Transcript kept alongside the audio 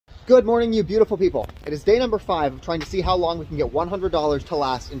Good morning, you beautiful people. It is day number 5 of trying to see how long we can get $100 to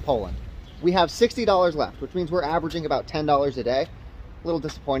last in Poland. We have $60 left, which means we're averaging about $10 a day. A little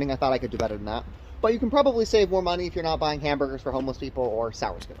disappointing. I thought I could do better than that. But you can probably save more money if you're not buying hamburgers for homeless people or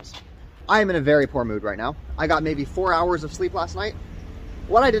sour scones. I am in a very poor mood right now. I got maybe 4 hours of sleep last night.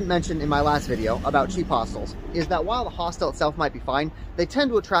 What I didn't mention in my last video about cheap hostels is that while the hostel itself might be fine, they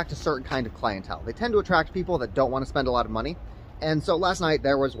tend to attract a certain kind of clientele. They tend to attract people that don't want to spend a lot of money. And so last night,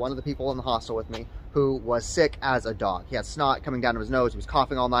 there was one of the people in the hostel with me who was sick as a dog. He had snot coming down to his nose. He was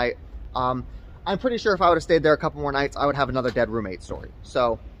coughing all night. I'm pretty sure if I would have stayed there a couple more nights, I would have another dead roommate story.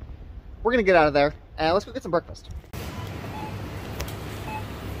 So we're going to get out of there and let's go get some breakfast.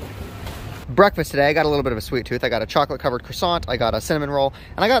 Breakfast today, I got a little bit of a sweet tooth. I got a chocolate-covered croissant. I got a cinnamon roll.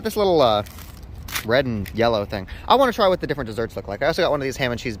 And I got this little red and yellow thing. I want to try what the different desserts look like. I also got one of these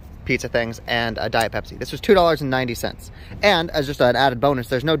ham and cheese pizza things and a Diet Pepsi. This was $2.90. And as just an added bonus,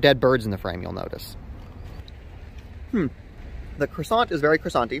 there's no dead birds in the frame, you'll notice. The croissant is very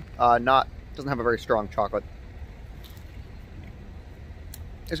croissanty. Doesn't have a very strong chocolate.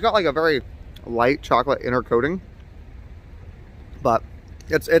 It's got like a very light chocolate inner coating, but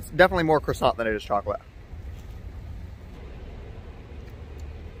it's definitely more croissant than it is chocolate.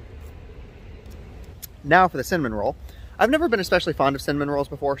 Now for the cinnamon roll. I've never been especially fond of cinnamon rolls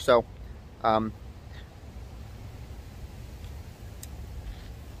before, so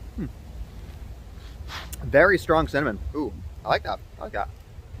very strong cinnamon. Ooh, I like that. I like that.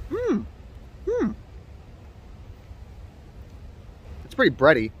 It's pretty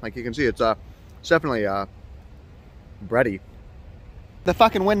bready. Like you can see, it's definitely bready. The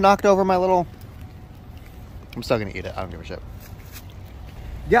fucking wind knocked over my little... I'm still gonna eat it. I don't give a shit.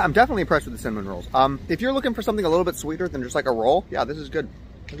 Yeah, I'm definitely impressed with the cinnamon rolls. If you're looking for something a little bit sweeter than just like a roll, yeah, this is good.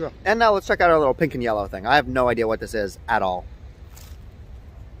 And now let's check out our little pink and yellow thing. I have no idea what this is at all.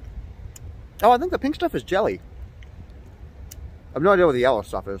 Oh, I think the pink stuff is jelly. I have no idea what the yellow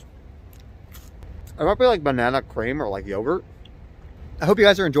stuff is. It might be like banana cream or like yogurt. I hope you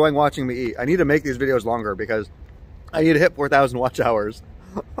guys are enjoying watching me eat. I need to make these videos longer because I need to hit 4,000 watch hours.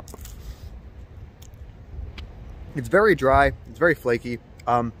 It's very dry. It's very flaky.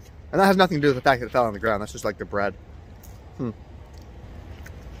 And that has nothing to do with the fact that it fell on the ground. That's just like the bread. I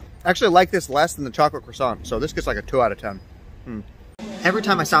actually like this less than the chocolate croissant. So this gets like a 2 out of 10. Every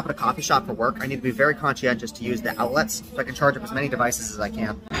time I stop at a coffee shop for work, I need to be very conscientious to use the outlets so I can charge up as many devices as I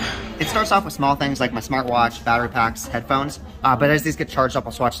can. It starts off with small things like my smartwatch, battery packs, headphones, but as these get charged up,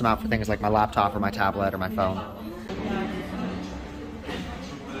 I'll swatch them out for things like my laptop or my tablet or my phone.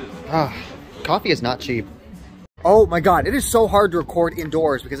 Coffee is not cheap. Oh my god, it is so hard to record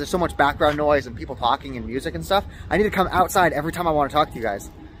indoors because there's so much background noise and people talking and music and stuff. I need to come outside every time I want to talk to you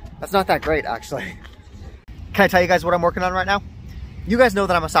guys. That's not that great, actually. Can I tell you guys what I'm working on right now? You guys know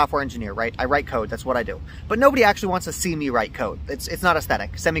that I'm a software engineer, right? I write code, that's what I do. But nobody actually wants to see me write code. It's not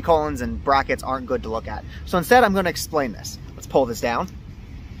aesthetic. Semicolons and brackets aren't good to look at. So instead, I'm going to explain this. Let's pull this down.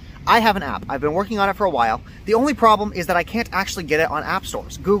 I have an app. I've been working on it for a while. The only problem is that I can't actually get it on app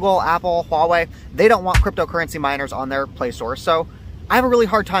stores. Google, Apple, Huawei, they don't want cryptocurrency miners on their Play Store, so I have a really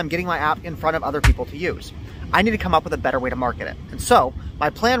hard time getting my app in front of other people to use. I need to come up with a better way to market it. And so, my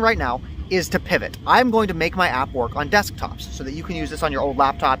plan right now is to pivot. I'm going to make my app work on desktops so that you can use this on your old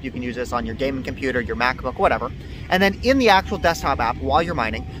laptop, you can use this on your gaming computer, your MacBook, whatever. And then in the actual desktop app, while you're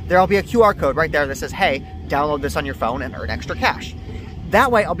mining, there'll be a QR code right there that says, hey, download this on your phone and earn extra cash. That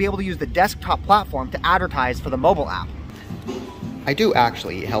way, I'll be able to use the desktop platform to advertise for the mobile app. I do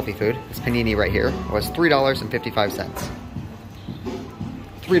actually eat healthy food. This panini right here was $3.55.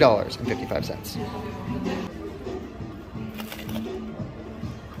 $3.55.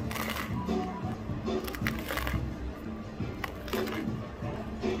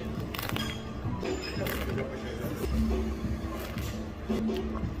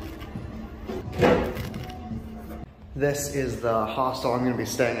 This is the hostel I'm going to be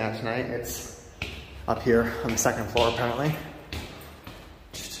staying at tonight. It's up here on the 2nd floor, apparently.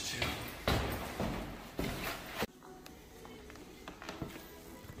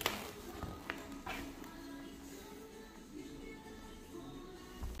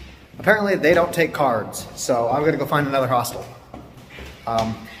 Apparently they don't take cards, so I'm going to go find another hostel.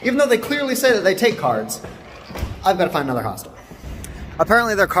 Even though they clearly say that they take cards, I've got to find another hostel.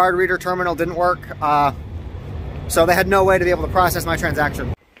 Apparently their card reader terminal didn't work. So they had no way to be able to process my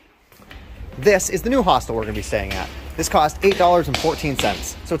transaction. This is the new hostel we're going to be staying at. This cost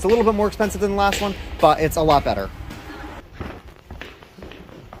 $8.14. So it's a little bit more expensive than the last one, but it's a lot better.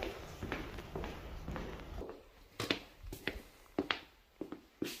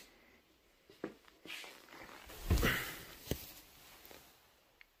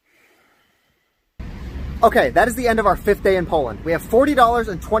 Okay, that is the end of our 5th day in Poland. We have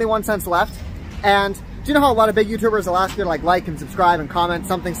 $40.21 left, and do you know how a lot of big YouTubers will ask you to like and subscribe and comment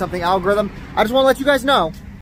something algorithm? I just want to let you guys know